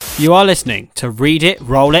You are listening to Read It,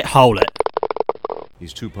 Roll It, Hole It.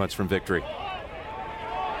 He's 2 putts from victory.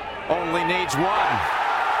 Only needs one.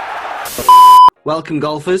 Welcome,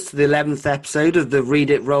 golfers, to the 11th episode of the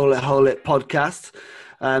Read It, Roll It, Hole It podcast.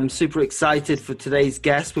 I'm super excited for today's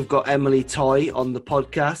guest. We've got Emily Toy on the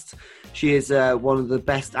podcast. She is one of the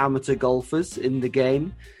best amateur golfers in the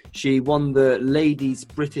game. She won the Ladies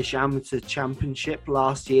British Amateur Championship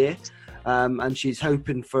last year, and she's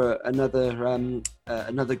hoping for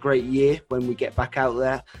another great year when we get back out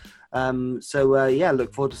there.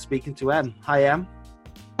 Look forward to speaking to Em. Hi, Em.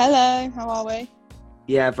 Hello, how are we?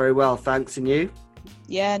 Yeah, very well, thanks. And you?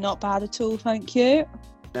 Yeah, not bad at all, thank you.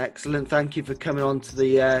 Excellent. Thank you for coming on to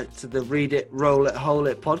the Read It, Roll It, Hole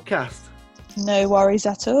It podcast. No worries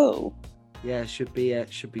at all. Yeah, should be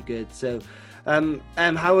good. So,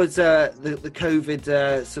 how has the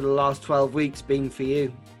COVID sort of last 12 weeks been for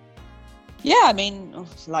you? Yeah, I mean,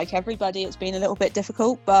 like everybody, it's been a little bit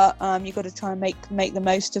difficult, but you've got to try and make the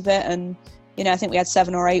most of it. And you know, I think we had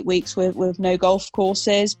 7 or 8 weeks with no golf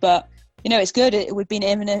courses, but you know, it's good. We've been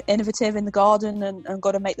innovative in the garden and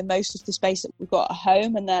got to make the most of the space that we've got at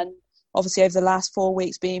home. And then obviously over the last 4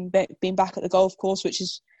 weeks being back at the golf course, which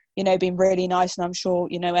has, you know, been really nice. And I'm sure,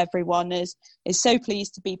 you know, everyone is so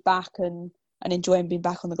pleased to be back and enjoying being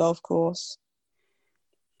back on the golf course.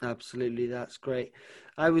 Absolutely. That's great.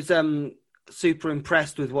 I was super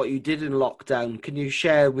impressed with what you did in lockdown. Can you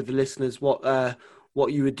share with the listeners what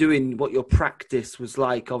you were doing, what your practice was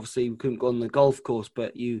like? Obviously, you couldn't go on the golf course,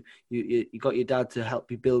 but you got your dad to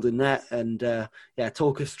help you build a net, and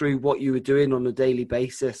talk us through what you were doing on a daily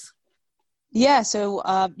basis. Yeah, so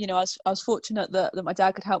you know, I was fortunate that my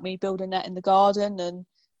dad could help me build a net in the garden, and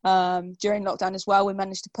during lockdown as well, we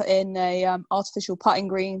managed to put in a artificial putting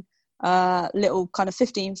green, little kind of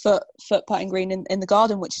 15-foot putting green in the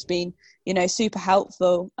garden, which has been, you know, super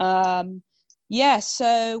helpful.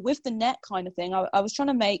 So with the net kind of thing, I was trying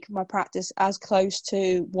to make my practice as close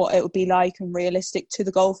to what it would be like and realistic to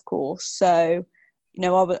the golf course. So, you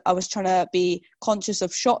know, I was trying to be conscious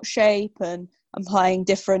of shot shape and playing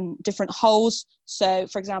different holes. So,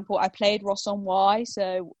 for example, I played Ross on Y,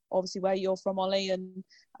 so obviously where you're from, Ollie, and,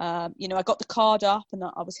 you know, I got the card up and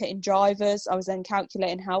I was hitting drivers. I was then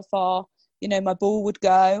calculating how far, you know, my ball would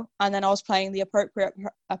go. And then I was playing the appropriate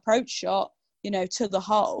approach shot, you know, to the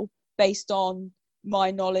hole, based on my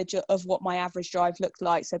knowledge of what my average drive looked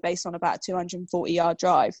like. So based on about a 240-yard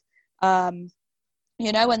drive,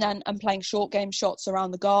 you know, and then I'm playing short game shots around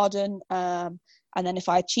the garden. And then if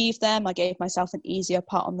I achieved them, I gave myself an easier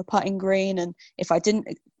putt on the putting green. And if I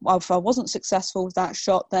wasn't successful with that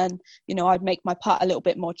shot, then, you know, I'd make my putt a little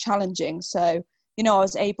bit more challenging. So, you know, I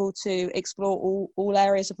was able to explore all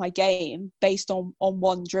areas of my game based on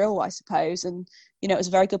one drill, I suppose. And, you know, it was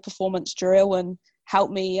a very good performance drill and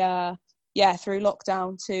helped me through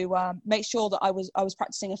lockdown to make sure that I was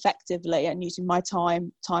practicing effectively and using my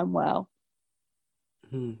time well.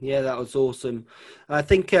 Yeah, that was awesome. I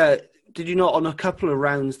think did you not, on a couple of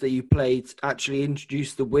rounds that you played, actually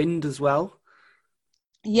introduce the wind as well?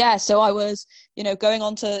 Yeah, so I was, you know, going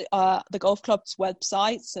onto the golf club's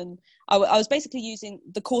websites, and I was basically using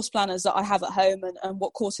the course planners that I have at home and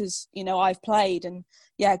what courses, you know, I've played, and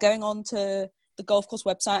yeah, going on to the golf course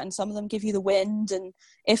website, and some of them give you the wind, and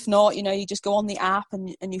if not, you know, you just go on the app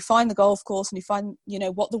and you find the golf course and you find, you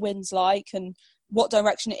know, what the wind's like and what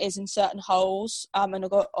direction it is in certain holes, and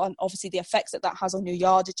I've got on obviously the effects that has on your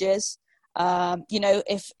yardages. You know,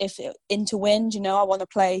 if into wind, you know, I want to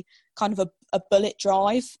play kind of a bullet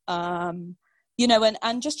drive, you know,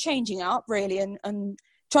 and just changing up really and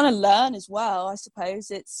trying to learn as well. I suppose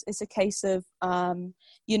it's a case of,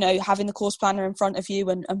 you know, having the course planner in front of you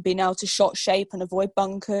and being able to shot shape and avoid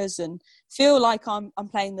bunkers and feel like I'm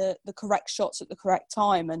playing the correct shots at the correct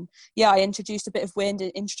time. And yeah, I introduced a bit of wind,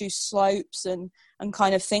 introduced slopes and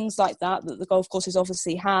kind of things like that the golf courses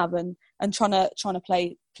obviously have, and trying to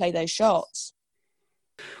play those shots.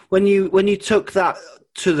 When you took that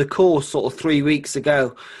to the course sort of 3 weeks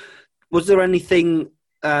ago, was there anything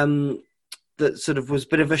that sort of was a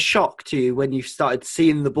bit of a shock to you when you started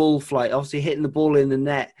seeing the ball flight, obviously hitting the ball in the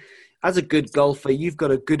net? As a good golfer, you've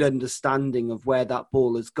got a good understanding of where that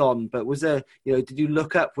ball has gone. But was there, you know, did you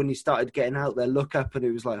look up when you started getting out there, look up and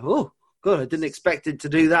it was like, oh, God, I didn't expect it to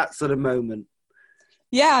do that sort of moment?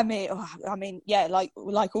 Yeah, I mean, yeah, like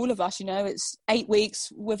all of us, you know, it's 8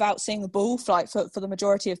 weeks without seeing the ball flight for the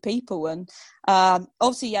majority of people. And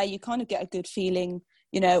obviously, yeah, you kind of get a good feeling,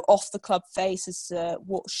 you know, off the club face as to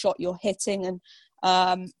what shot you're hitting. And,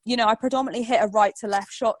 you know, I predominantly hit a right to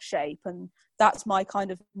left shot shape, and that's my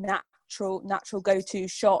kind of natural go-to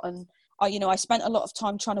shot. And I spent a lot of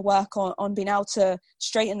time trying to work on being able to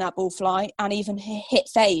straighten that ball flight and even hit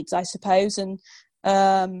fades, I suppose, and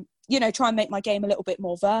try and make my game a little bit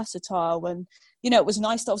more versatile. And it was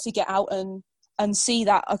nice to obviously get out and see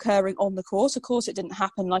that occurring on the course. Of course, it didn't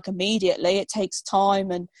happen like immediately. It takes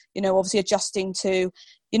time, and obviously adjusting to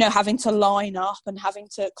having to line up and having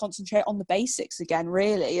to concentrate on the basics again,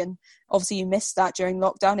 really. And obviously you missed that during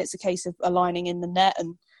lockdown. It's a case of aligning in the net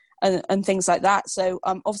and things like that. So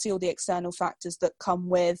obviously all the external factors that come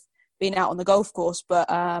with being out on the golf course, but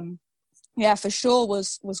for sure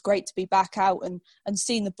was great to be back out and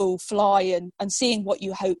seeing the ball fly and seeing what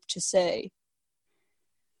you hope to see.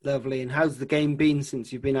 Lovely. And how's the game been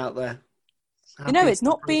since you've been out there? It's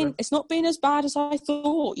not been as bad as I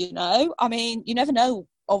thought. I mean, you never know.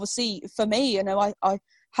 Obviously, for me, I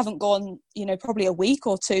haven't gone, probably a week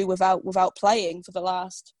or two without playing for the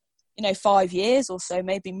last, 5 years or so,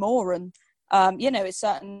 maybe more. And it's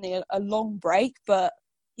certainly a long break, but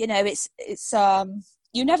it's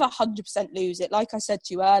you never 100% lose it. Like I said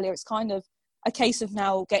to you earlier, it's kind of a case of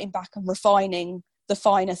now getting back and refining the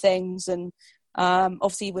finer things. And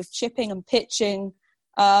obviously with chipping and pitching,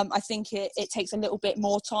 I think it takes a little bit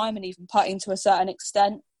more time, and even putting to a certain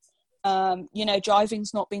extent.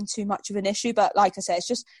 Driving's not been too much of an issue, but like I said,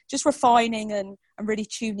 it's just refining and really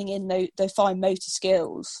tuning in those fine motor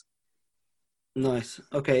skills. Nice.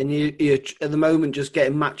 Okay, and you're at the moment just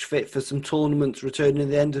getting match fit for some tournaments returning at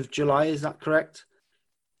the end of July, is that correct?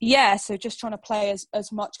 Yeah, so just trying to play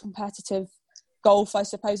as much competitive golf, I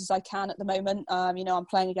suppose, as I can at the moment. I'm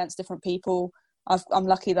playing against different people. I'm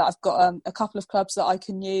lucky that I've got a couple of clubs that I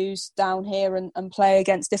can use down here and play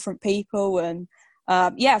against different people. And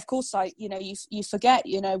of course, you forget,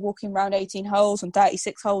 walking around 18 holes and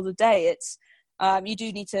 36 holes a day, it's you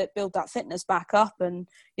do need to build that fitness back up. And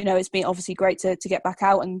it's been obviously great to get back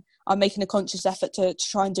out, and I'm making a conscious effort to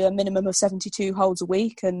try and do a minimum of 72 holes a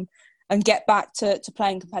week and get back to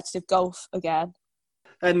playing competitive golf again.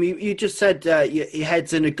 You just said your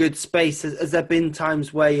head's in a good space. Has there been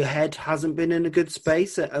times where your head hasn't been in a good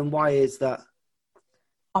space, and why is that?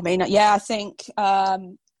 I mean, I think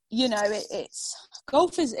it's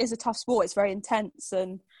golf is a tough sport. It's very intense,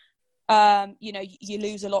 and you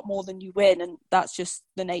lose a lot more than you win, and that's just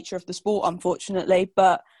the nature of the sport, unfortunately.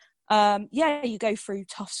 But you go through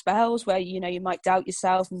tough spells where you might doubt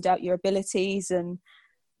yourself and doubt your abilities, and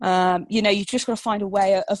you just got to find a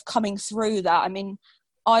way of coming through that. I mean,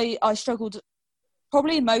 I struggled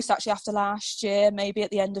probably most actually after last year. Maybe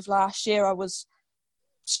at the end of last year, I was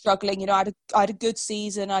struggling. I had a good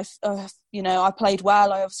season. I played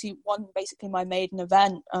well. I obviously won basically my maiden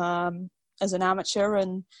event as an amateur,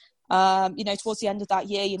 and towards the end of that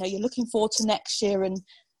year, you're looking forward to next year, and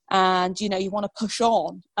you want to push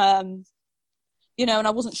on. And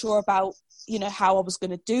I wasn't sure about how I was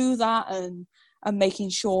going to do that, and making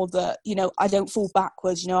sure that, I don't fall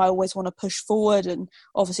backwards. I always want to push forward. And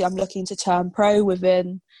obviously I'm looking to turn pro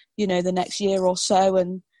within, the next year or so.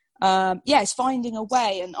 And it's finding a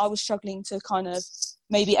way. And I was struggling to kind of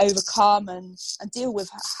maybe overcome and deal with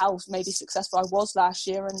how maybe successful I was last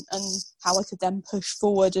year, and how I could then push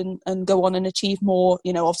forward and go on and achieve more,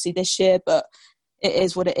 obviously this year, but it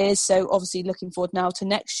is what it is. So obviously looking forward now to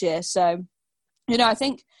next year. So, I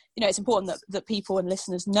think, it's important that people and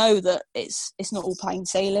listeners know that it's not all plain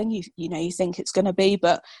sailing. You think it's going to be,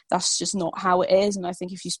 but that's just not how it is. And I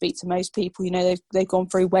think if you speak to most people, they've gone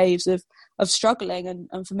through waves of struggling.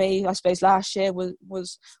 And for me, I suppose last year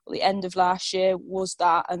was the end of last year was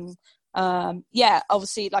that. And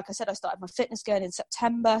obviously, like I said, I started my fitness going in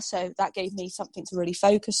September, so that gave me something to really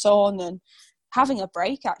focus on, and having a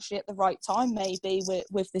break actually at the right time, maybe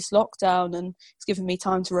with this lockdown, and it's given me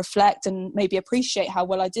time to reflect and maybe appreciate how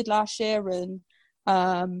well I did last year, and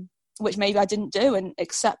which maybe I didn't do, and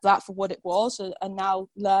accept that for what it was, and now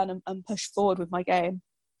learn and push forward with my game.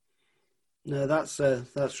 No, that's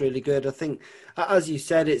really good. I think, as you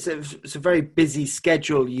said, it's a very busy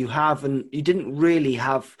schedule you have, and you didn't really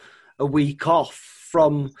have a week off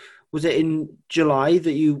from. Was it in July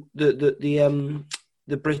that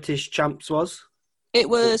the British Champs was? It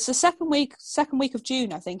was the second week of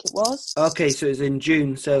June, I think it was. Okay, so it was in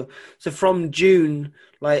June. So from June,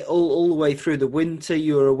 like all the way through the winter,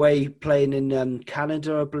 you were away playing in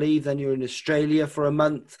Canada, I believe. Then you were in Australia for a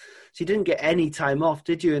month. So you didn't get any time off,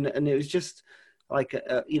 did you? And it was just like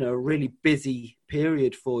a really busy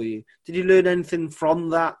period for you. Did you learn anything from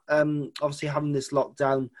that? Obviously, having this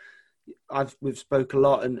lockdown, we've spoke a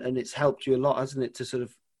lot, and it's helped you a lot, hasn't it, to sort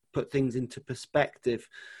of put things into perspective.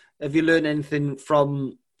 Have you learned anything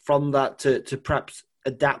from that to perhaps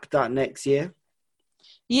adapt that next year?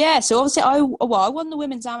 Yeah, so obviously I won the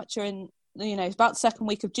women's amateur it's about the second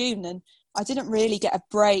week of June, and I didn't really get a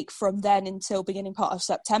break from then until beginning part of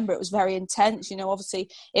September. It was very intense. Obviously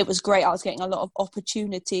it was great. I was getting a lot of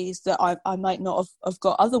opportunities that I might not have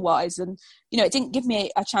got otherwise. And, it didn't give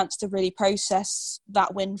me a chance to really process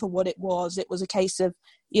that win for what it was. It was a case of,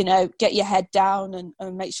 get your head down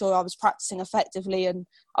and make sure I was practicing effectively and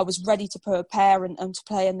I was ready to prepare and to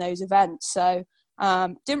play in those events. So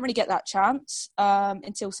didn't really get that chance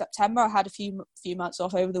until September. I had a few months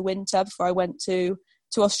off over the winter before I went to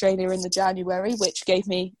Australia in the January, which gave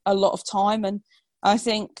me a lot of time. And I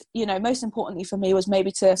think, most importantly for me was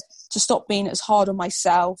maybe to stop being as hard on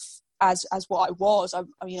myself as what I was. I'm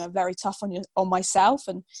very tough on myself,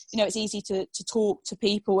 and it's easy to talk to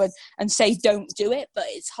people and say don't do it, but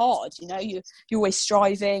it's hard. You're always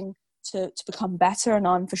striving to become better, and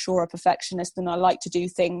I'm for sure a perfectionist, and I like to do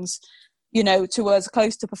things to as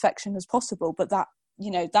close to perfection as possible, but that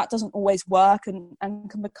doesn't always work and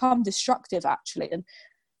can become destructive actually. And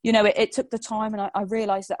it took the time, and I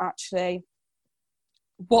realized that actually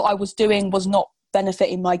what I was doing was not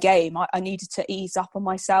benefiting my game. I needed to ease up on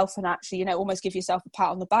myself and actually almost give yourself a pat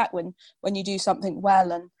on the back when you do something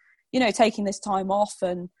well. And taking this time off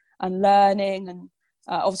and learning, and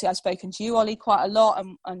obviously I've spoken to you, Ollie, quite a lot,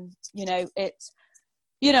 and it's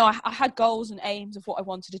I had goals and aims of what I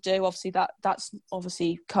wanted to do. Obviously that's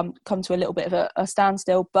obviously come to a little bit of a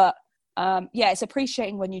standstill, but it's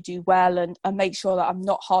appreciating when you do well and make sure that I'm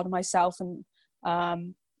not hard on myself. And I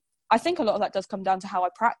think a lot of that does come down to how I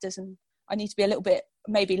practice, and I need to be a little bit,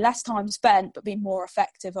 maybe less time spent, but be more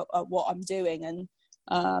effective at what I'm doing. And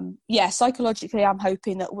psychologically, I'm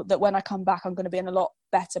hoping that when I come back, I'm going to be in a lot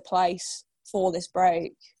better place for this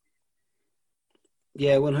break.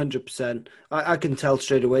 Yeah, 100%. I can tell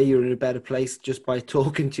straight away you're in a better place just by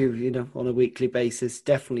talking to you, on a weekly basis.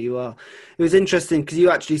 Definitely you are. It was interesting because you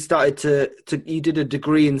actually started you did a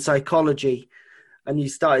degree in psychology, and you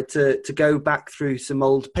started to go back through some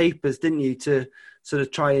old papers, didn't you, to sort of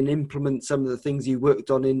try and implement some of the things you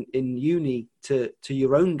worked on in uni to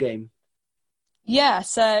your own game. Yeah,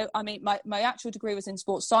 so I mean, my actual degree was in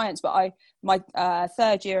sports science, but my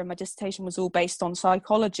third year and my dissertation was all based on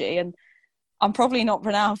psychology, and I'm probably not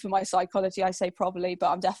renowned for my psychology. I say probably,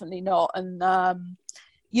 but I'm definitely not. And I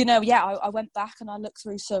went back and I looked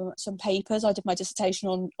through some papers. I did my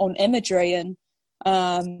dissertation on imagery, and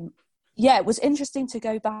it was interesting to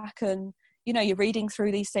go back and you're reading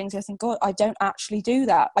through these things. And I think, God, I don't actually do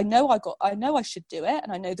that. I know I should do it,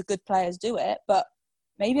 and I know the good players do it, but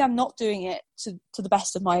maybe I'm not doing it to the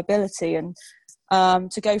best of my ability. And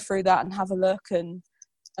to go through that and have a look and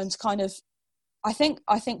to kind of. I think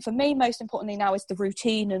for me, most importantly now is the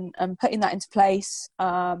routine and putting that into place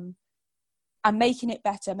and making it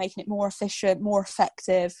better, making it more efficient, more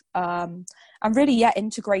effective, and really,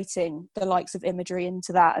 integrating the likes of imagery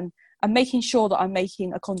into that and making sure that I'm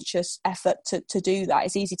making a conscious effort to do that.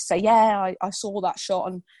 It's easy to say, I saw that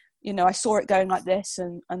shot and, I saw it going like this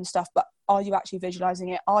and stuff, but are you actually visualizing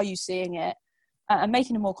it? Are you seeing it? And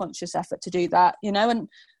making a more conscious effort to do that, and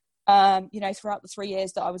throughout the 3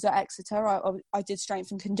 years that I was at Exeter, I did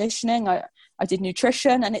strength and conditioning, I did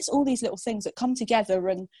nutrition, and it's all these little things that come together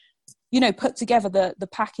and, put together the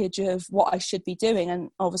package of what I should be doing.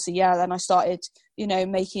 And obviously, then I started,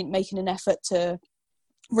 making an effort to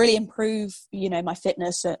really improve, my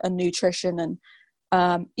fitness and nutrition and,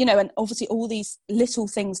 and obviously all these little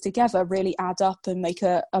things together really add up and make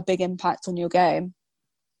a big impact on your game.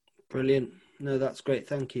 Brilliant. No, that's great.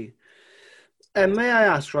 Thank you. And may I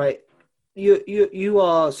ask, right, you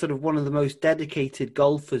are sort of one of the most dedicated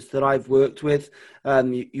golfers that I've worked with.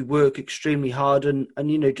 You work extremely hard and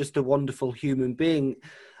just a wonderful human being.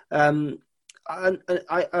 And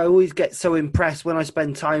I always get so impressed when I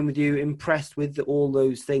spend time with you, impressed with all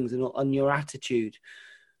those things and your attitude.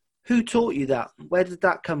 Who taught you that? Where did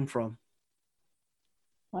that come from?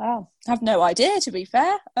 Wow, I have no idea, to be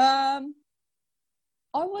fair. I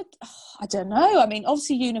don't know. I mean,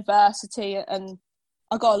 obviously university, and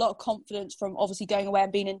I got a lot of confidence from obviously going away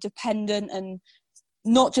and being independent and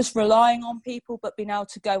not just relying on people, but being able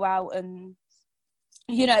to go out and,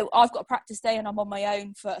 I've got a practice day and I'm on my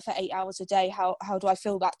own for 8 hours a day. How do I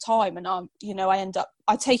fill that time? And I end up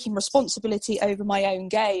taking responsibility over my own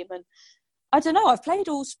game. And I don't know, I've played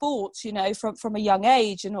all sports, from a young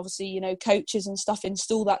age, and obviously, coaches and stuff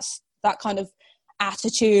instill that kind of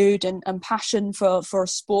attitude and passion for a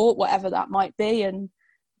sport, whatever that might be, and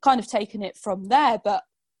kind of taken it from there. But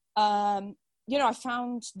I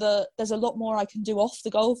found that there's a lot more I can do off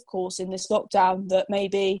the golf course in this lockdown that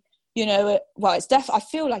maybe I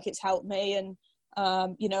feel like it's helped me, and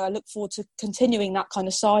I look forward to continuing that kind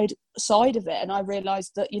of side of it. And I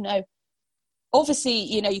realized that obviously,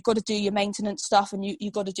 you've got to do your maintenance stuff and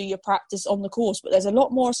you've got to do your practice on the course, but there's a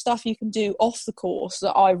lot more stuff you can do off the course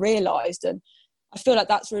that I realised. And I feel like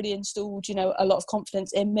that's really installed, a lot of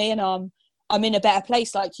confidence in me, and I'm in a better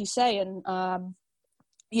place, like you say. And,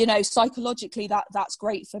 psychologically that's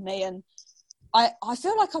great for me. And I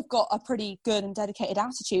feel like I've got a pretty good and dedicated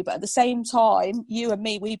attitude, but at the same time, you and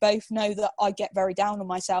me, we both know that I get very down on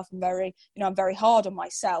myself and I'm very hard on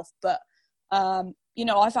myself. But,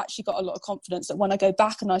 I've actually got a lot of confidence that when I go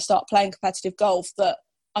back and I start playing competitive golf, that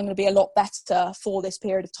I'm going to be a lot better for this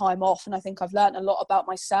period of time off. And I think I've learned a lot about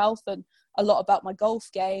myself and a lot about my golf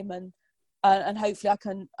game, and hopefully I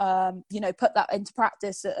can, put that into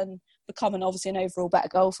practice and become obviously an overall better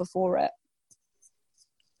golfer for it.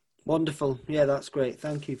 Wonderful. Yeah, that's great.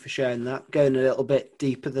 Thank you for sharing that. Going a little bit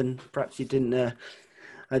deeper than perhaps you didn't,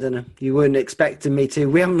 I don't know, you weren't expecting me to.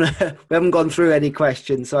 We haven't gone through any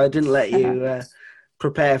questions, so I didn't let you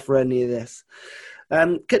prepare for any of this.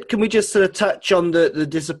 Can we just sort of touch on the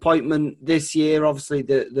disappointment this year? Obviously,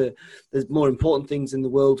 there's more important things in the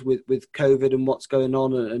world with COVID and what's going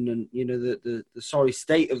on, and the sorry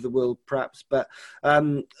state of the world, perhaps. But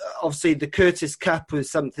obviously, the Curtis Cup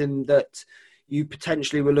was something that you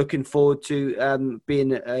potentially were looking forward to,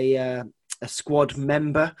 being a squad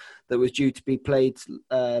member that was due to be played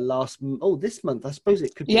this month. I suppose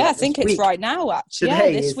it could be. Yeah, I think it's right now, actually.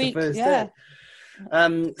 Today this is week. The first yeah. day.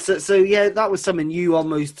 So that was something you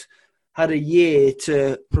almost had a year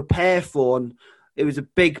to prepare for, and it was a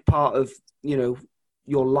big part of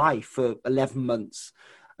your life for 11 months,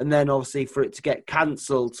 and then obviously for it to get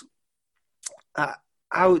cancelled.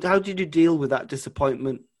 How did you deal with that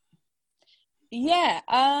disappointment? Yeah,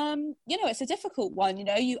 it's a difficult one.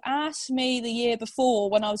 You asked me the year before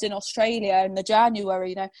when I was in Australia in the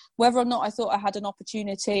January, whether or not I thought I had an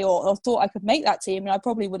opportunity or thought I could make that team, and I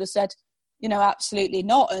probably would have said, absolutely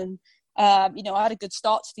not. And, I had a good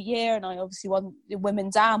start to the year, and I obviously won the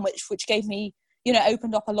Women's Am, which gave me,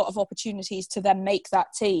 opened up a lot of opportunities to then make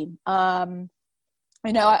that team. I've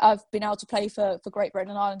been able to play for Great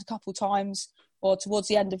Britain and Ireland a couple of times, or towards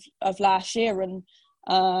the end of last year. And,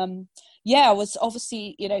 I was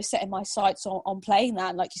obviously, setting my sights on playing that.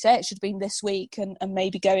 And like you say, it should have been this week and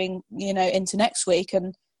maybe going, into next week.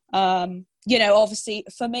 And, obviously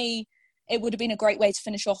for me, it would have been a great way to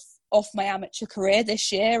finish off my amateur career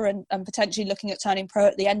this year and potentially looking at turning pro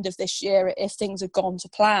at the end of this year if things had gone to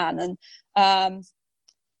plan. And,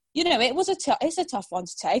 it's a tough one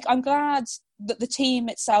to take. I'm glad that the team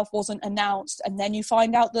itself wasn't announced and then you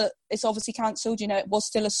find out that it's obviously cancelled. It was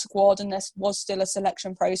still a squad and there was still a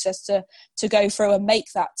selection process to go through and make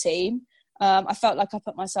that team. I felt like I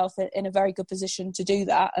put myself in a very good position to do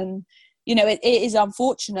that. And, it is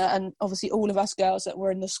unfortunate. And obviously all of us girls that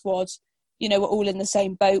were in the squad, we're all in the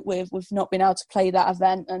same boat with not being able to play that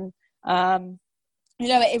event. And,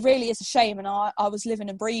 it really is a shame. And I was living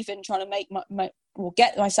and breathing trying to make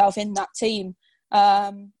get myself in that team.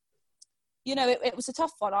 It was a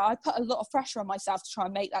tough one. I put a lot of pressure on myself to try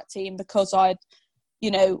and make that team because I'd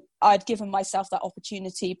given myself that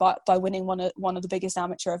opportunity by winning one of the biggest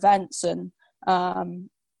amateur events. And,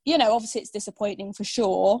 obviously it's disappointing for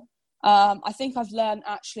sure. I think I've learned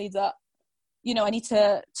actually that, I need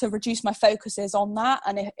to reduce my focuses on that.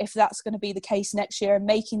 And if that's going to be the case next year and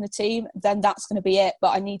making the team, then that's going to be it.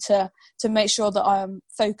 But I need to make sure that I'm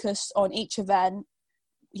focused on each event,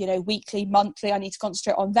 weekly, monthly. I need to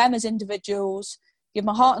concentrate on them as individuals, give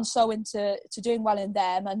my heart and soul into doing well in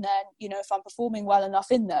them. And then, if I'm performing well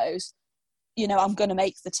enough in those, I'm going to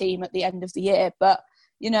make the team at the end of the year. But,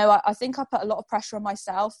 I think I put a lot of pressure on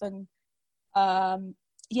myself and,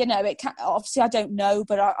 it can, obviously I don't know,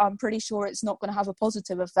 but I'm pretty sure it's not going to have a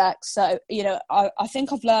positive effect. So, I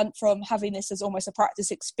think I've learned from having this as almost a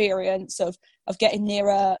practice experience of getting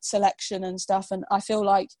nearer selection and stuff. And I feel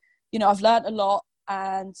like, I've learned a lot.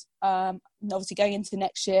 And obviously going into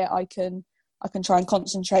next year, I can try and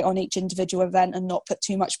concentrate on each individual event and not put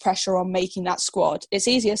too much pressure on making that squad. It's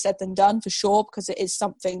easier said than done for sure, because it is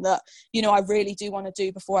something that, I really do want to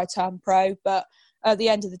do before I turn pro. But at the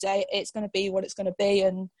end of the day, it's going to be what it's going to be.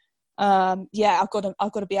 And I've got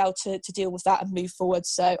to be able to deal with that and move forward.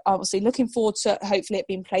 So obviously looking forward to hopefully it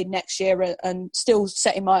being played next year and still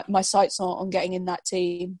setting my sights on getting in that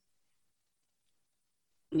team.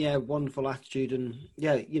 Yeah, wonderful attitude, and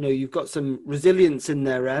you've got some resilience in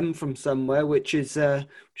there, from somewhere, which is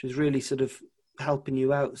really sort of helping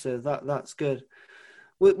you out. So that's good.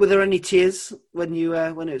 Were there any tears when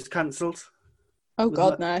it was cancelled? Oh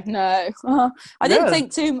God, no. I didn't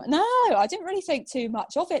think I didn't really think too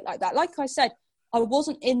much of it like that. Like I said, I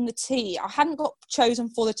wasn't in the team. I hadn't got chosen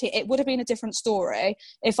for the team. It would have been a different story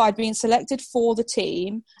if I'd been selected for the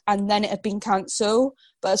team and then it had been cancelled.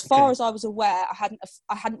 But as far as I was aware,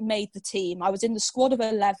 I hadn't made the team. I was in the squad of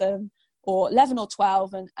 11 or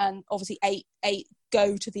 12, and obviously eight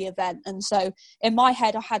go to the event. And so in my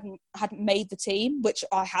head, I hadn't made the team, which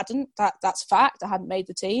I hadn't. That's fact. I hadn't made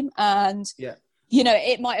the team, and you know,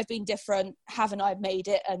 it might have been different haven't I made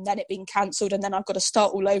it and then it being cancelled, and then I've got to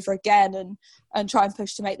start all over again and try and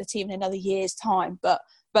push to make the team in another year's time. But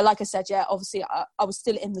like I said, obviously I was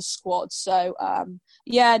still in the squad. So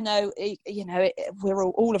we're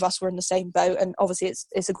all of us were in the same boat, and obviously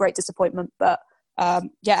it's a great disappointment. But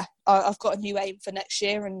I've got a new aim for next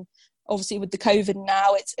year, and obviously with the COVID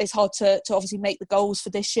now, it's hard to obviously make the goals for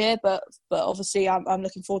this year. But obviously I'm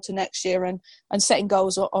looking forward to next year and setting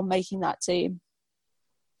goals on making that team.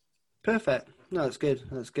 Perfect. No, that's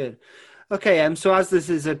good. Okay, so as this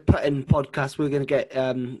is a putting podcast, we're going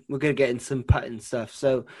to get in some putting stuff.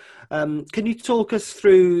 So, can you talk us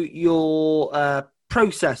through your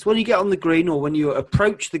process when you get on the green or when you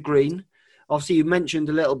approach the green? Obviously, you mentioned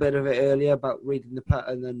a little bit of it earlier about reading the putt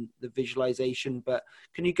and then the visualization, but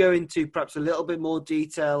can you go into perhaps a little bit more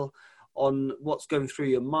detail on what's going through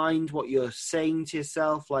your mind, what you're saying to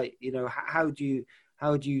yourself? Like, you know, how do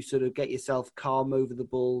you sort of get yourself calm over the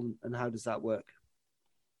ball, and how does that work?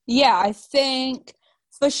 Yeah, I think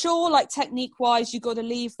for sure, like technique-wise, you've got to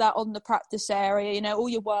leave that on the practice area. You know, all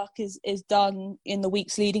your work is done in the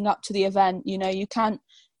weeks leading up to the event. You know, you can't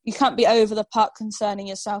be over the putt concerning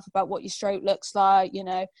yourself about what your stroke looks like. You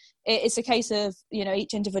know, it's a case of, you know,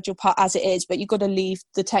 each individual putt as it is, but you've got to leave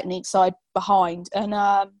the technique side behind. And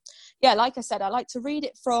like I said, I like to read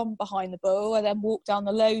it from behind the ball and then walk down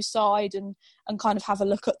the low side and kind of have a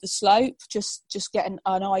look at the slope, just getting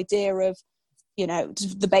an idea of, you know,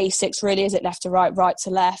 the basics really. Is it left to right, right to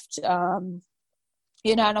left?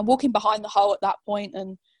 You know, and I'm walking behind the hole at that point,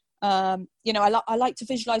 and you know, I like to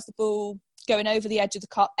visualize the ball going over the edge of the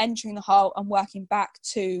cup, entering the hole, and working back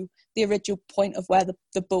to the original point of where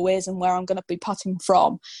the ball is and where I'm going to be putting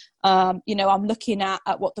from. You know, I'm looking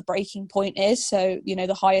at what the breaking point is, so, you know,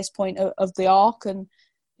 the highest point of the arc, and,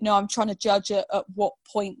 you know, I'm trying to judge at what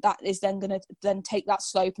point that is then going to then take that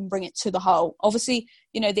slope and bring it to the hole. Obviously,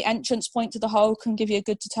 you know, the entrance point to the hole can give you a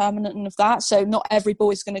good determinant of that, so not every ball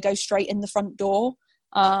is going to go straight in the front door.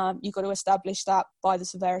 You've got to establish that by the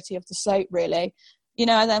severity of the slope, really. You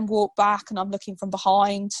know, and then walk back, and I'm looking from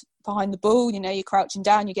behind the ball. You know, you're crouching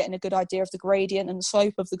down, you're getting a good idea of the gradient and the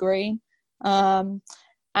slope of the green. And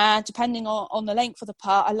depending on the length of the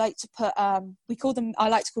putt, I like to put, I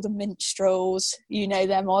like to call them minstrels. You know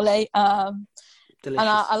them, Ollie. Delicious. And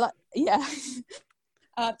I like, yeah.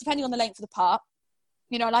 Depending on the length of the putt,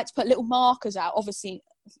 you know, I like to put little markers out. Obviously,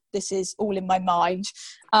 this is all in my mind.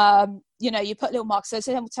 You know, you put little markers. So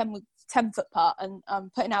say 10-foot putt, and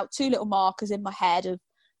I'm putting out two little markers in my head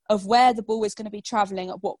of where the ball is going to be travelling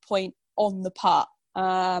at what point on the putt.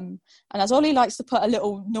 And as Ollie likes to put a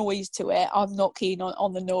little noise to it, I'm not keen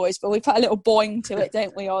on the noise, but we put a little boing to it,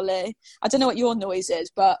 don't we, Ollie? I don't know what your noise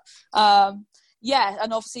is, but yeah,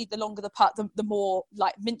 and obviously the longer the putt, the more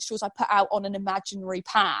like minstrels I put out on an imaginary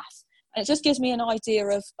path. And it just gives me an idea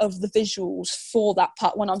of the visuals for that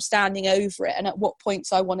putt when I'm standing over it, and at what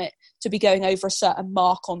points I want it to be going over a certain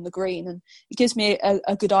mark on the green. And it gives me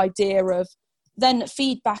a good idea of then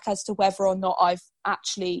feedback as to whether or not I've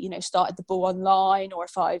actually, you know, started the ball online, or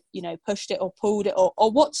if I've, you know, pushed it or pulled it,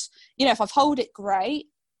 or what's, you know, if I've held it great,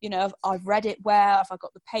 you know, I've read it well, if I've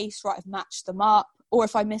got the pace right, I've matched them up. Or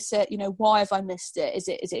if I miss it, you know, why have I missed it? Is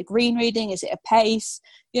it a green reading? Is it a pace?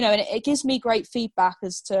 You know, and it gives me great feedback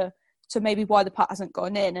as to maybe why the putt hasn't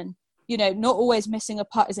gone in. And, you know, not always missing a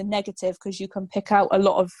putt is a negative, because you can pick out a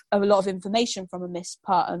lot of information from a missed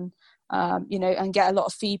putt, and you know, and get a lot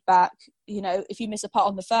of feedback. You know, if you miss a putt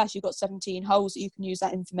on the first, you've got 17 holes that you can use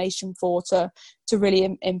that information for to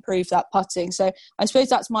really improve that putting. So I suppose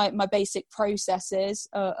that's my basic processes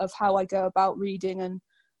of how I go about reading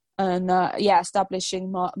and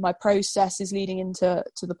establishing my processes leading into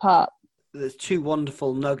the putt. There's two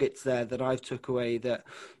wonderful nuggets there that I've took away. That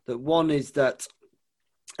one is that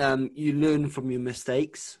you learn from your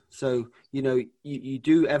mistakes. So, you know, you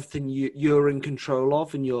do everything you're in control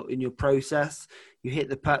of in your process. You hit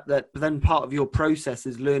the putt, but then part of your process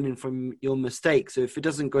is learning from your mistakes. So if it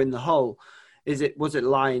doesn't go in the hole, was it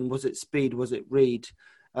line? Was it speed? Was it read?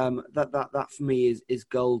 That for me is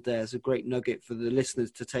gold. There is a great nugget for the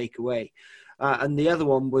listeners to take away. And the other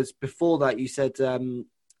one was before that, you said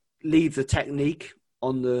leave the technique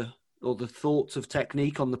on the thoughts of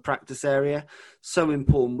technique on the practice area. So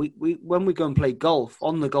important. We when we go and play golf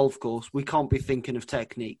on the golf course, we can't be thinking of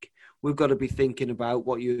technique. we've got to be thinking about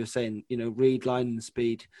what you were saying, read, line and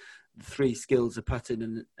speed, the 3 skills of putting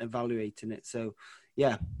and evaluating it. So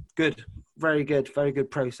yeah, good. Very good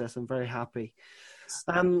process. I'm very happy.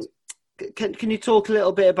 Can you talk a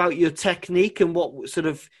little bit about your technique and what sort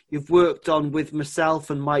of you've worked on with myself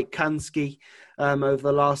and Mike Kansky over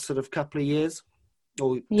the last sort of couple of years?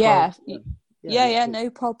 Yeah, no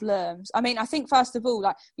problems. I mean, I think first of all,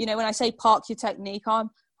 when I say park your technique, I'm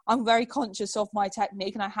very conscious of my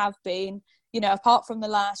technique, and I have been, apart from the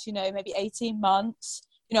last, maybe 18 months,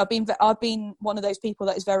 I've been one of those people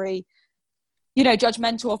that is very,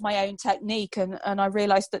 judgmental of my own technique, and I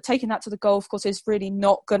realised that taking that to the golf course is really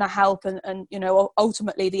not going to help, and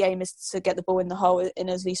ultimately the aim is to get the ball in the hole in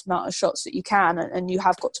as least amount of shots that you can, and you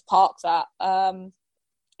have got to park that.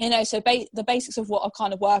 So the basics of what I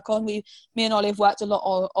kind of work on, me and Ollie have worked a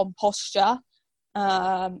lot on posture,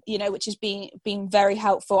 which has been very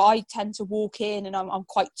helpful. I tend to walk in and I'm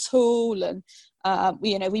quite tall, and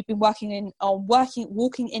we've been walking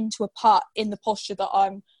into a putt in the posture that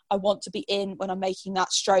I want to be in when I'm making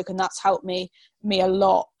that stroke, and that's helped me a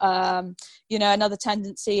lot. Another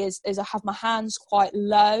tendency is I have my hands quite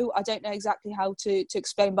low. I don't know exactly how to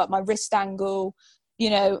explain, but my wrist angle,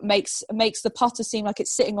 makes the putter seem like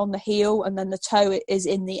it's sitting on the heel, and then the toe is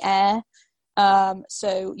in the air.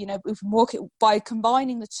 We can walk it by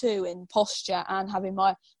combining the two in posture and having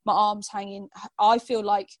my arms hanging. I feel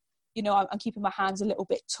like, I'm keeping my hands a little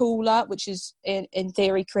bit taller, which is in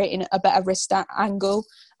theory creating a better wrist angle.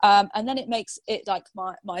 And then it makes it like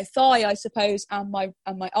my thigh, I suppose, and my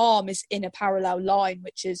arm is in a parallel line,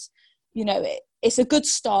 which is, it's a good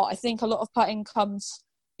start. I think a lot of putting comes,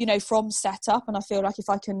 from setup, and I feel like if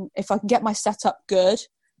I can get my setup good,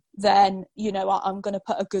 then I'm going to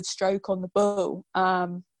put a good stroke on the ball.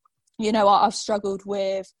 I've struggled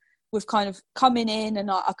with kind of coming in, and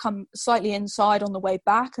I come slightly inside on the way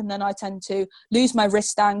back, and then I tend to lose my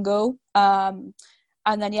wrist angle, and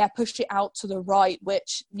then push it out to the right,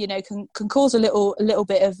 which can cause a little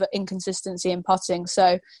bit of inconsistency in putting.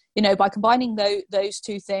 So by combining those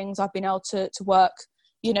two things, I've been able to work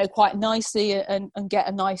quite nicely and get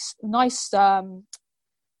a nice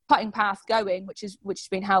putting path going, which has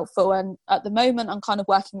been helpful. And at the moment I'm kind of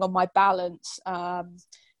working on my balance,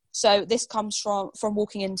 so this comes from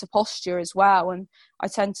walking into posture as well, and I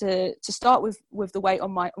tend to start with the weight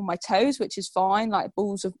on my toes, which is fine, like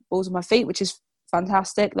balls of my feet, which is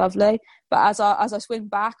fantastic, lovely. But as I swing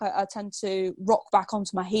back, I tend to rock back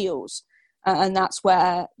onto my heels, and that's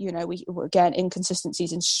where we again,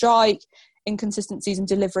 inconsistencies in strike, inconsistencies in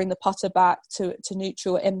delivering the putter back to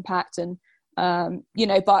neutral impact, and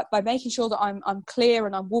by making sure that I'm clear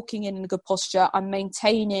and I'm walking in a good posture, I'm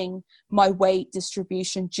maintaining my weight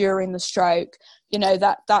distribution during the stroke.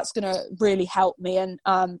 That's going to really help me. And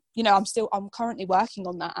I'm currently working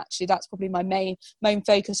on that. Actually, that's probably my main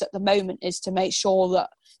focus at the moment, is to make sure that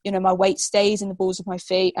my weight stays in the balls of my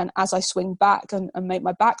feet, and as I swing back and make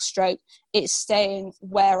my backstroke, it's staying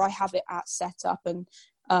where I have it at setup, and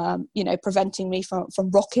preventing me from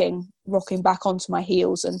rocking back onto my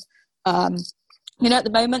heels. And at the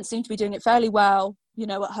moment seem to be doing it fairly well,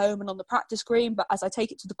 at home and on the practice green, but as I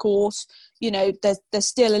take it to the course, there's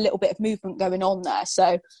still a little bit of movement going on there.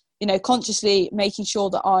 So, consciously making sure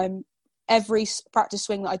that I'm, every practice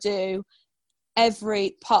swing that I do,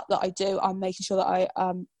 every putt that I do, I'm making sure that I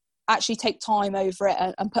actually take time over it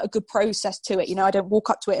and put a good process to it. I don't walk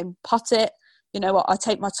up to it and putt it. I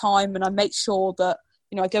take my time, and I make sure that,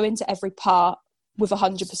 I go into every putt with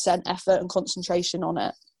 100% effort and concentration on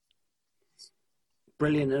it.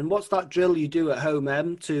 Brilliant. And what's that drill you do at home,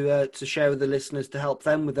 Em, to share with the listeners to help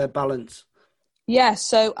them with their balance? Yeah,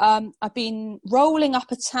 so I've been rolling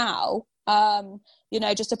up a towel,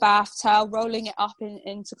 just a bath towel, rolling it up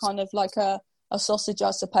into kind of like a sausage,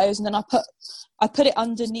 I suppose, and then I put it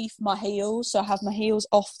underneath my heels, so I have my heels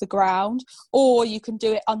off the ground, or you can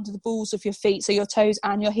do it under the balls of your feet, so your toes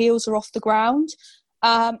and your heels are off the ground,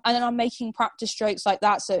 and then I'm making practice strokes like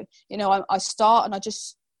that. So I start and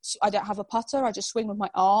I don't have a putter, I just swing with my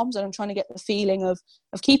arms, and I'm trying to get the feeling of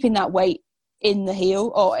keeping that weight in the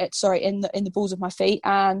heel, in the balls of my feet,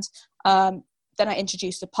 and then I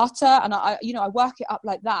introduce the putter, and I work it up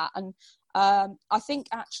like that. And I think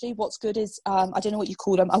actually what's good is I don't know what you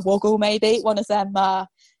call them, a woggle maybe, one of them.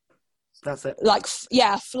 That's it.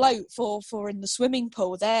 Float for in the swimming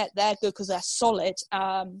pool. They're good because they're solid.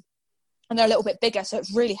 And they're a little bit bigger, so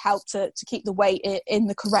it's really helped to keep the weight in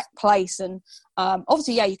the correct place. And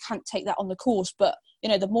obviously, you can't take that on the course, but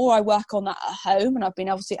the more I work on that at home, and I've been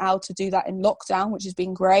able to do that in lockdown, which has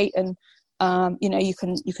been great. And you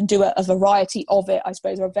can do a variety of it, I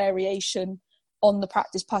suppose, or a variation on the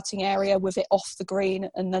practice putting area with it off the green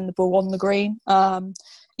and then the ball on the green. And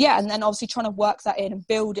then obviously trying to work that in and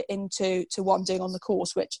build it into what I'm doing on the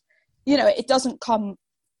course, which, it doesn't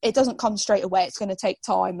come straight away. It's going to take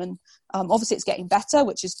time, and obviously it's getting better,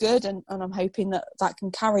 which is good, and I'm hoping that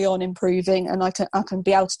can carry on improving, and I can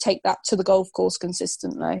be able to take that to the golf course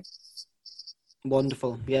consistently.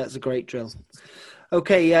 Wonderful. Yeah, it's a great drill.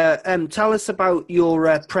 Okay, tell us about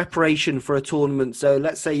your preparation for a tournament. So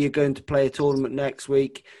let's say you're going to play a tournament next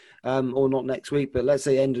week, or not next week, but let's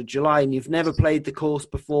say end of July, and you've never played the course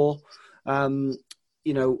before.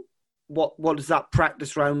 What does that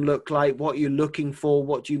practice round look like? What are you looking for?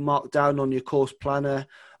 What do you mark down on your course planner?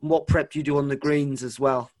 And what prep do you do on the greens as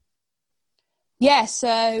well? Yeah,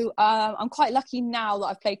 so I'm quite lucky now that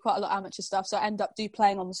I've played quite a lot of amateur stuff, so I end up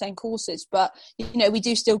playing on the same courses. But, we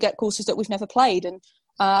do still get courses that we've never played. And,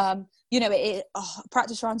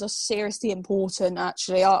 practice rounds are seriously important,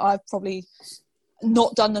 actually. I've probably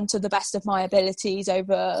not done them to the best of my abilities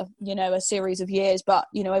over, a series of years. But,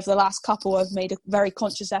 over the last couple, I've made a very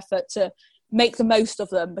conscious effort to make the most of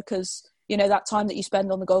them because, that time that you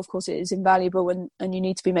spend on the golf course is invaluable and you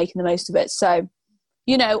need to be making the most of it. So,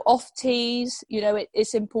 off tees,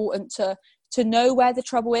 it's important to know where the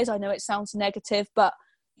trouble is. I know it sounds negative, but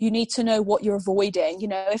you need to know what you're avoiding.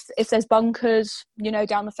 If there's bunkers,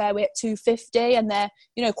 down the fairway at 250 and they're,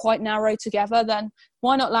 quite narrow together, then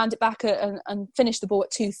why not land it back and finish the ball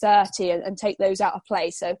at 230 and take those out of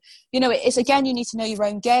play? So, it's again, you need to know your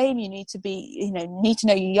own game. You need to be, need to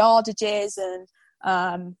know your yardages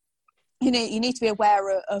and, you need to be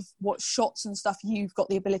aware of what shots and stuff you've got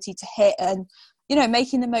the ability to hit and,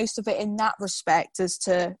 making the most of it in that respect as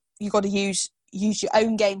to you've got to use your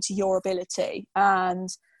own game to your ability. And,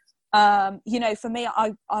 for me,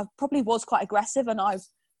 I probably was quite aggressive and I've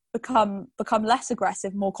become less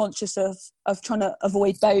aggressive, more conscious of trying to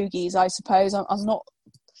avoid bogeys, I suppose.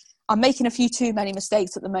 I'm making a few too many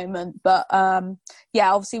mistakes at the moment, but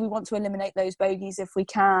obviously we want to eliminate those bogeys if we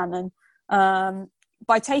can. And,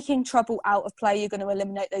 by taking trouble out of play, you're going to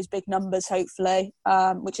eliminate those big numbers, hopefully,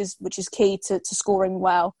 which is key to scoring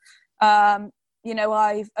well. I've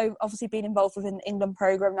obviously been involved with an England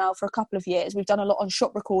programme now for a couple of years. We've done a lot on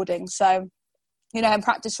shot recording. So, in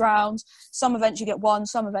practice rounds, some events you get one,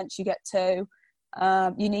 some events you get two.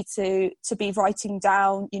 You need to be writing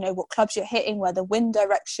down, what clubs you're hitting, where the wind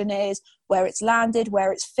direction is, where it's landed,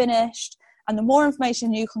 where it's finished. And the more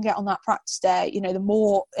information you can get on that practice day, the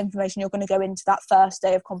more information you're going to go into that first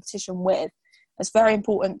day of competition with. It's very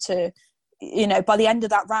important to, by the end of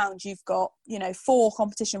that round, you've got, 4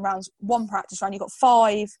 competition rounds, 1 practice round. You've got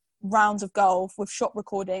 5 rounds of golf with shot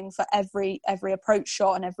recording for every approach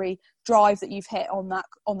shot and every drive that you've hit on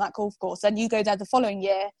that golf course. Then you go there the following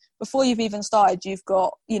year, before you've even started, you've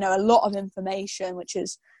got, a lot of information, which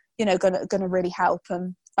is, going to really help.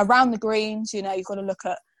 And around the greens, you've got to look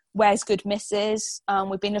at where's good misses.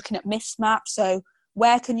 We've been looking at miss maps. So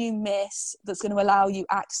where can you miss that's going to allow you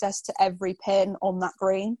access to every pin on that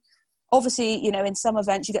green? Obviously, in some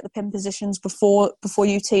events you get the pin positions before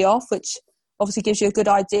you tee off, which obviously gives you a good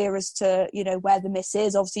idea as to, where the miss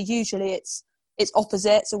is. Obviously, usually it's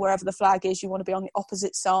opposite. So wherever the flag is, you want to be on the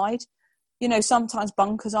opposite side. Sometimes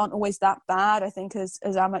bunkers aren't always that bad. I think as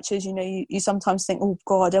amateurs, you sometimes think, oh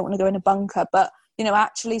God, I don't want to go in a bunker. But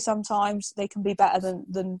actually sometimes they can be better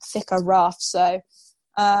than thicker rough. So,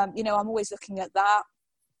 I'm always looking at that.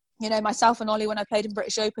 Myself and Ollie, when I played in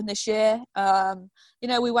British Open this year,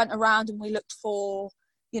 we went around and we looked for,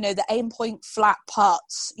 the aim point flat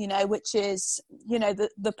putts, which is,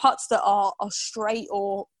 the putts that are straight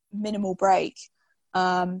or minimal break,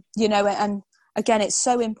 and again, it's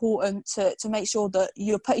so important to make sure that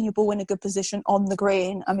you're putting your ball in a good position on the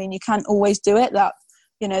green. I mean, you can't always do it.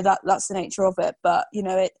 That's the nature of it. But,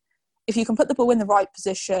 if you can put the ball in the right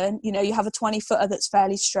position, you have a 20-footer that's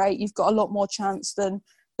fairly straight, you've got a lot more chance than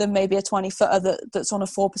maybe a 20-footer that's on a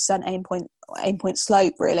 4% aim point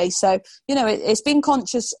slope, really. So, it's being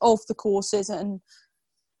conscious of the courses and,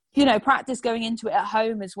 practice going into it at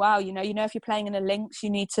home as well. If you're playing in a links, you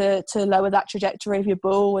need to lower that trajectory of your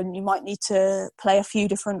ball, and you might need to play a few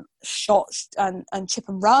different shots and chip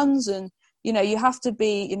and runs. And, you have to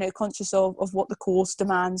be, conscious of what the course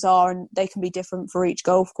demands are, and they can be different for each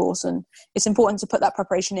golf course. And it's important to put that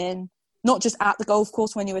preparation in, not just at the golf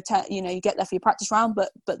course when you get there for your practice round,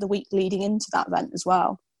 but the week leading into that event as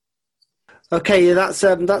well. Okay, yeah,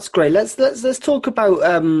 that's great. Let's talk about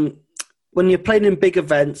when you're playing in big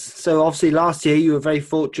events. So obviously last year you were very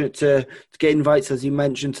fortunate to get invites, as you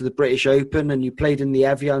mentioned, to the British Open, and you played in the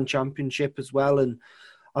Evian Championship as well. And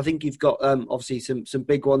I think you've got obviously some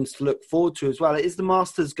big ones to look forward to as well. Is the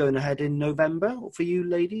Masters going ahead in November for you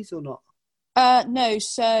ladies or not? No,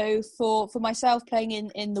 so for myself playing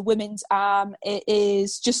in the women's it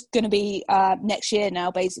is just going to be next year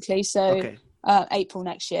now, basically. So Okay. April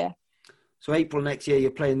next year. So April next year,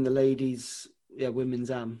 you're playing the ladies, women's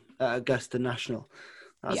at Augusta National.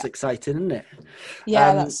 That's exciting, isn't it?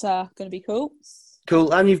 Yeah, that's going to be cool.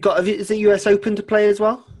 Cool. And you've got, is it US Open to play as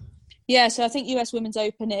well? Yeah, so I think US Women's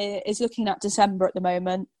Open is looking at December at the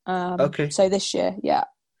moment. Okay. So this year, yeah.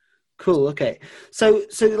 Cool. Okay. So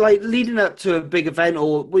like leading up to a big event,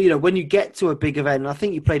 or when you get to a big event, I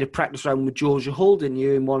think you played a practice round with Georgia Hull, didn't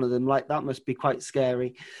you, in one of them? Like that must be quite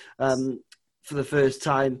scary for the first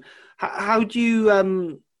time. How do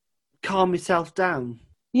you calm yourself down?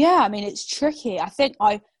 Yeah, I mean it's tricky. I think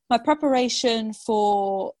my preparation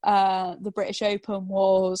for the British Open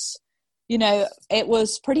was, it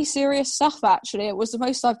was pretty serious stuff. Actually, it was the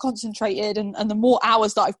most I've concentrated and the more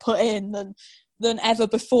hours that I've put in than ever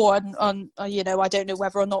before. And I don't know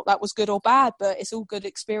whether or not that was good or bad, but it's all good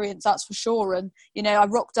experience, that's for sure. And, I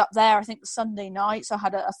rocked up there, I think Sunday night. So I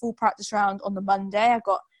had a full practice round on the Monday. I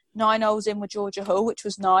got 9 holes in with Georgia Hull, which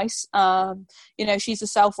was nice. She's a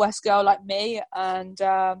Southwest girl like me. And,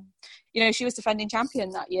 she was defending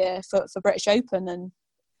champion that year for British Open. And,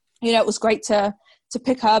 it was great to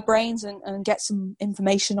pick her brains and get some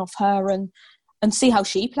information off her and see how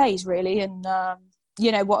she plays, really. And,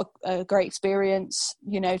 what a great experience,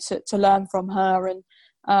 to learn from her.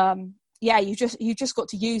 And, you just got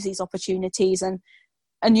to use these opportunities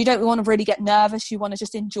and you don't want to really get nervous. You want to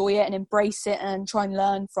just enjoy it and embrace it and try and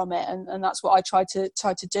learn from it. And that's what I tried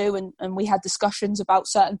to do. And we had discussions about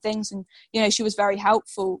certain things. And, she was very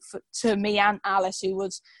helpful to me and Alice, who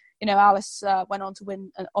was, Alice went on to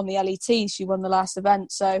win on the LET. She won the last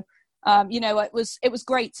event. So, it was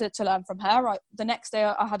great to learn from her. The next day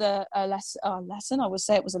I had a lesson. I would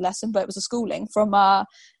say it was a lesson, but it was a schooling from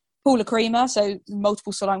Paula Creamer, so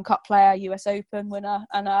multiple Solheim Cup player, US Open winner.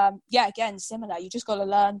 And again, similar. You just got to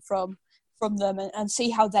learn from them and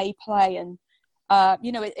see how they play. And,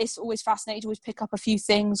 it's always fascinating to always pick up a few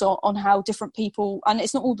things on how different people, and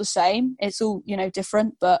it's not all the same. It's all,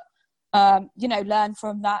 different, but, learn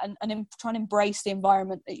from that and try and embrace the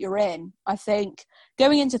environment that you're in. I think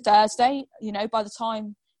going into Thursday, by the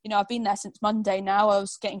time, I've been there since Monday now, I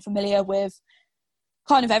was getting familiar with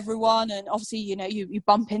kind of everyone. And obviously, you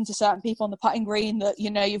bump into certain people on the putting green that,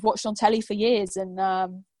 you've watched on telly for years. And,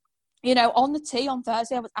 on the tee on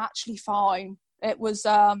Thursday, I was actually fine. It was,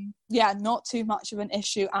 not too much of an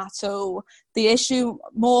issue at all. The issue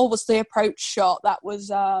more was the approach shot. That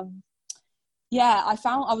was, I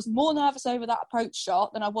found I was more nervous over that approach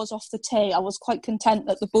shot than I was off the tee. I was quite content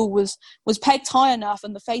that the ball was pegged high enough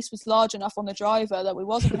and the face was large enough on the driver that we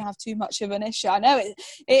wasn't going to have too much of an issue. I know it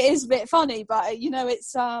is a bit funny, but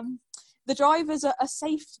it's the drivers are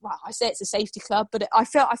safe. Well, I say it's a safety club, but I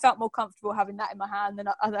felt more comfortable having that in my hand than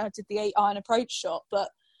I did the 8-iron approach shot. But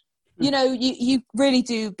you really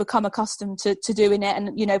do become accustomed to doing it,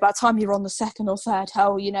 and by the time you're on the second or third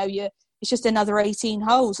hole, it's just another 18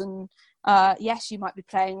 holes and. Yes, you might be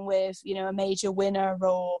playing with, a major winner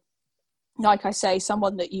or, like I say,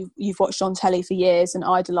 someone that you've watched on telly for years and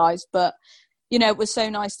idolised. But, it was so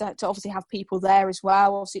nice to obviously have people there as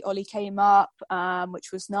well. Obviously, Ollie came up,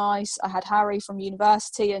 which was nice. I had Harry from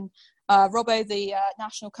university and Robbo, the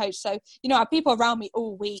national coach. So, I had people around me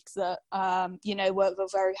all week that, were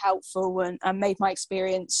very helpful and made my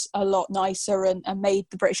experience a lot nicer and made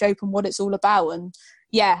the British Open what it's all about. And,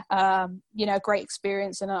 great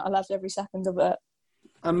experience, and I loved every second of it.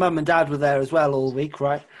 And Mum and Dad were there as well all week,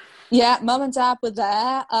 right? Yeah, Mum and Dad were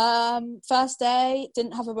there. First day,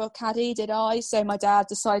 didn't have a real caddy, did I? So my dad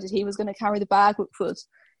decided he was going to carry the bag, which was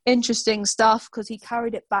interesting stuff because he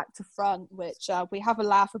carried it back to front, which we have a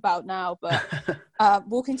laugh about now. But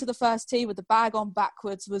walking to the first tee with the bag on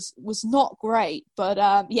backwards was not great. But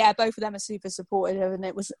both of them are super supportive, and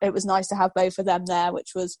it was nice to have both of them there,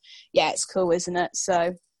 which was it's cool, isn't it?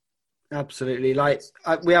 So absolutely. Like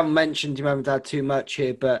we haven't mentioned your mum and dad too much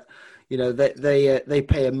here, but they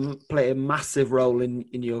play a massive role in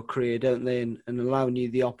your career, don't they? And allowing you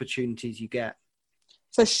the opportunities you get.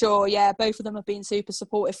 For sure, yeah. Both of them have been super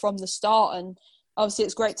supportive from the start, and obviously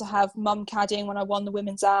it's great to have Mum caddying when I won the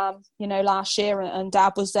women's last year, and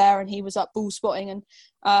Dad was there and he was up ball spotting, and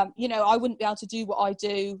I wouldn't be able to do what I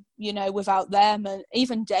do, without them, and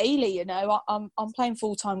even daily, I'm playing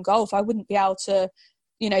full-time golf. I wouldn't be able to,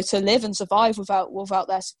 to live and survive without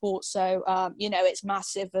their support. So it's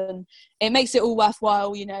massive, and it makes it all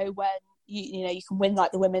worthwhile, when you know, you can win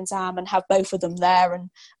like the Women's Am and have both of them there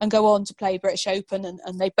and go on to play British Open,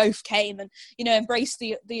 and they both came and, you know, embraced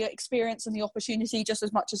the experience and the opportunity just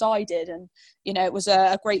as much as I did. And, you know, it was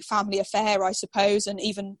a great family affair, I suppose, and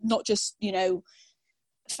even not just, you know,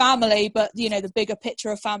 family, but, you know, the bigger picture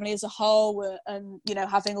of family as a whole, and, you know,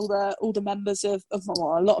 having all the members of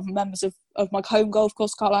well, a lot of members of my home golf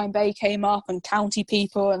course, Carlisle Bay, came up, and county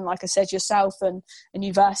people, and like I said, yourself, and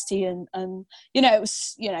university, and you know, it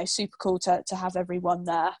was, you know, super cool to have everyone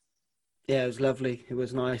there. Yeah, it was lovely. It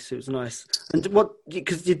was nice. And what,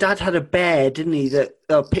 because your dad had a bear, didn't he? That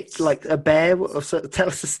picked like a bear. So tell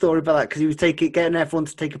us a story about that, because he was getting everyone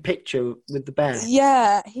to take a picture with the bear.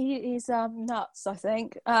 Yeah, he's nuts, I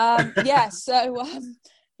think. Yeah, so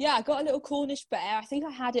yeah, I got a little Cornish bear. I think I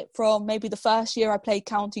had it from maybe the first year I played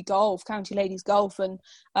county ladies golf, and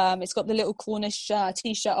it's got the little Cornish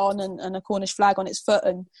t-shirt on and a Cornish flag on its foot.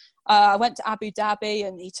 And I went to Abu Dhabi,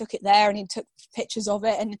 and he took it there, and he took pictures of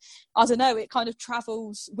it. And I don't know, it kind of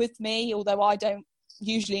travels with me, although I don't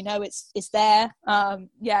usually know it's there.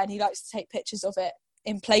 Yeah, and he likes to take pictures of it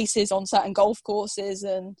in places on certain golf courses.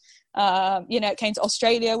 And you know, it came to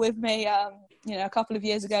Australia with me, you know, a couple of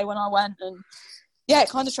years ago when I went. And yeah, it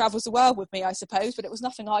kind of travels the world with me, I suppose, but it was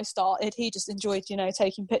nothing I started. He just enjoyed, you know,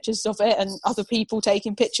 taking pictures of it, and other people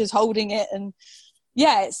taking pictures holding it. And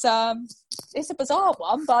yeah, it's a bizarre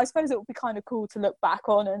one, but I suppose it would be kind of cool to look back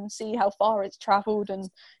on and see how far it's travelled, and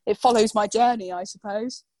it follows my journey, I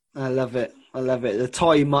suppose. I love it. The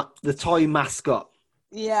toy mascot.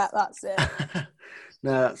 Yeah, that's it.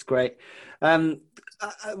 No, that's great.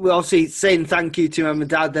 We're obviously saying thank you to mum and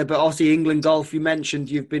dad there, but obviously England Golf, you mentioned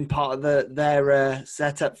you've been part of their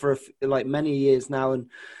setup for like many years now, and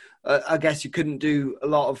I guess you couldn't do a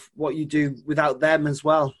lot of what you do without them as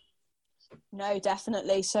well. No,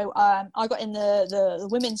 definitely. So I got in the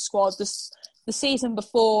women's squad the season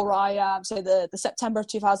before so the September of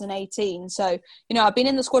 2018. So, you know, I've been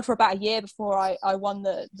in the squad for about a year before I won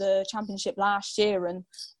the championship last year. And,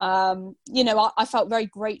 you know, I felt very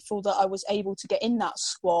grateful that I was able to get in that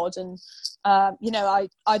squad. And, you know,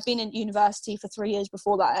 I'd been in university for 3 years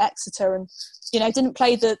before that at Exeter, and, you know, didn't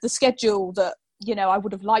play the schedule that, you know, I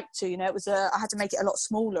would have liked to. You know, it was I had to make it a lot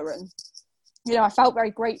smaller. And, you know, I felt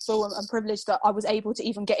very grateful and privileged that I was able to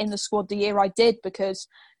even get in the squad the year I did, because,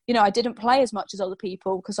 you know, I didn't play as much as other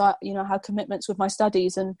people because I, you know, had commitments with my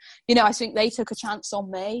studies. And, you know, I think they took a chance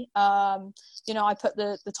on me. You know, I put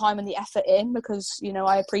the time and the effort in because, you know,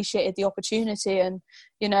 I appreciated the opportunity. And,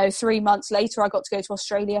 you know, 3 months later, I got to go to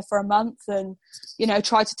Australia for a month and, you know,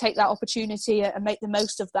 try to take that opportunity and make the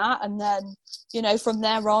most of that. And then, you know, from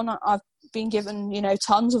there on, I've been given, you know,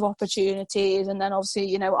 tons of opportunities. And then obviously,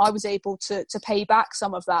 you know, I was able to pay back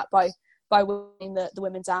some of that by winning the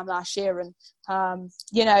Women's Am last year. And,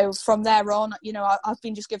 you know, from there on, you know, I've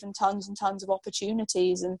been just given tons and tons of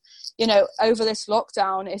opportunities. And, you know, over this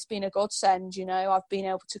lockdown, it's been a godsend. You know, I've been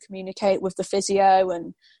able to communicate with the physio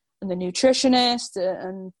and the nutritionist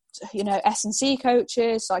and, you know, S&C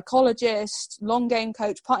coaches, psychologists, long game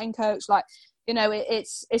coach, putting coach. Like, you know,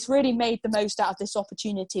 it's really made the most out of this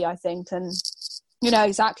opportunity, I think. And, you know,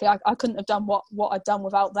 exactly, I couldn't have done what I'd done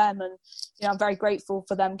without them. And, you know, I'm very grateful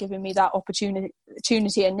for them giving me that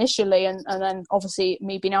opportunity initially. And then obviously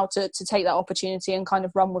me being able to take that opportunity and kind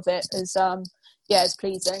of run with it is, yeah, it's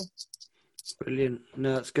pleasing. Brilliant.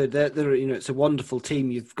 No, that's good. They're, you know, it's a wonderful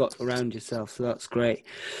team you've got around yourself, so that's great.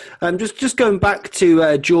 Just going back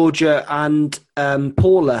to Georgia and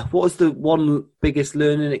Paula, what was the one biggest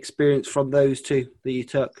learning experience from those two that you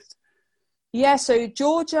took? Yeah, so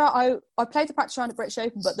Georgia, I played the practice round at British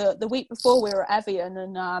Open, but the week before we were at Evian,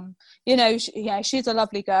 and you know, she's a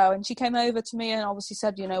lovely girl, and she came over to me and obviously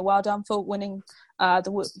said, you know, well done for winning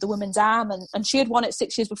the Women's Am, and she had won it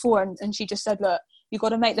 6 years before, and she just said, look, you've got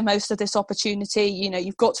to make the most of this opportunity. You know,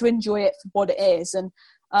 you've got to enjoy it for what it is. And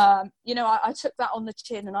you know, I took that on the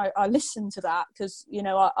chin, and I listened to that because, you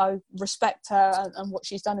know, I respect her and what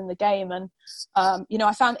she's done in the game, and you know,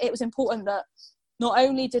 I found it was important that not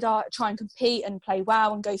only did I try and compete and play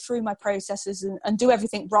well and go through my processes and do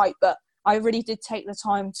everything right, but I really did take the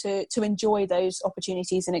time to enjoy those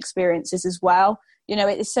opportunities and experiences as well. You know,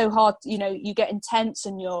 it is so hard, you know, you get intense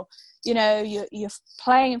and you're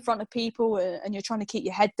playing in front of people and you're trying to keep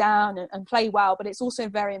your head down and play well, but it's also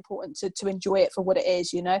very important to enjoy it for what it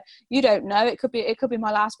is. You know, you don't know, it could be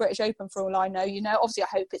my last British Open for all I know, you know. Obviously I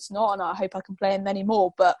hope it's not, and I hope I can play in many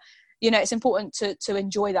more, but you know, it's important to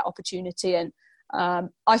enjoy that opportunity. And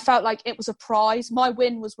I felt like it was a prize. My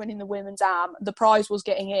win was winning the Women's Am. The prize was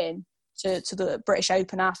getting in to the British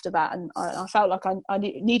Open after that. And I felt like I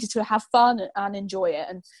needed to have fun and enjoy it.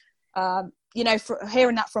 And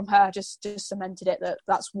hearing that from her just cemented it that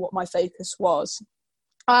that's what my focus was.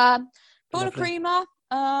 Paula Creamer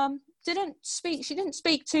didn't speak. She didn't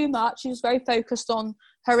speak too much. She was very focused on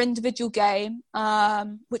her individual game,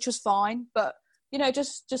 which was fine. But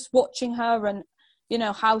just watching her and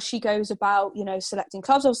how she goes about selecting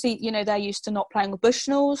clubs. Obviously, they're used to not playing with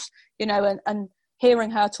Bushnells, and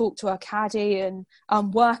hearing her talk to her caddy and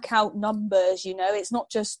work out numbers. It's not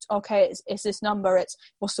just okay. It's this number. It's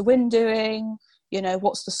what's the wind doing.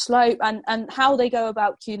 What's the slope, and how they go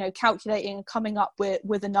about calculating and coming up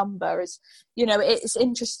with a number is it's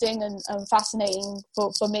interesting and fascinating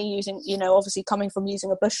for me, using obviously coming from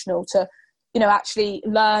using a Bushnell to actually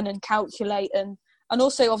learn and calculate, and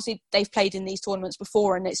also obviously they've played in these tournaments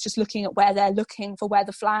before, and it's just looking at where they're looking for where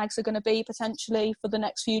the flags are going to be potentially for the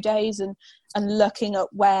next few days, and looking at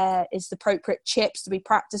where is the appropriate chips to be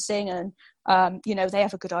practicing, and they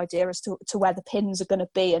have a good idea as to where the pins are going to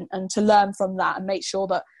be, and to learn from that and make sure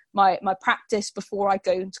that my practice before I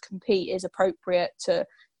go to compete is appropriate to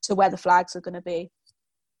where the flags are going to be.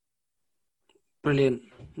 Brilliant.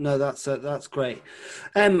 No, that's great.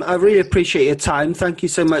 I really appreciate your time. Thank you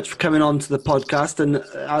so much for coming on to the podcast, and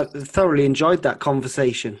I thoroughly enjoyed that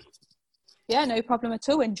conversation. Yeah, no problem at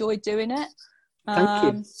all. Enjoyed doing it.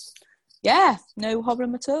 Thank you. Yeah, no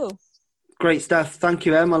problem at all. Great stuff. Thank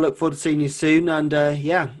you, Em. I look forward to seeing you soon. And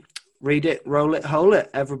read it, roll it, hole it,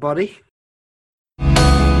 everybody.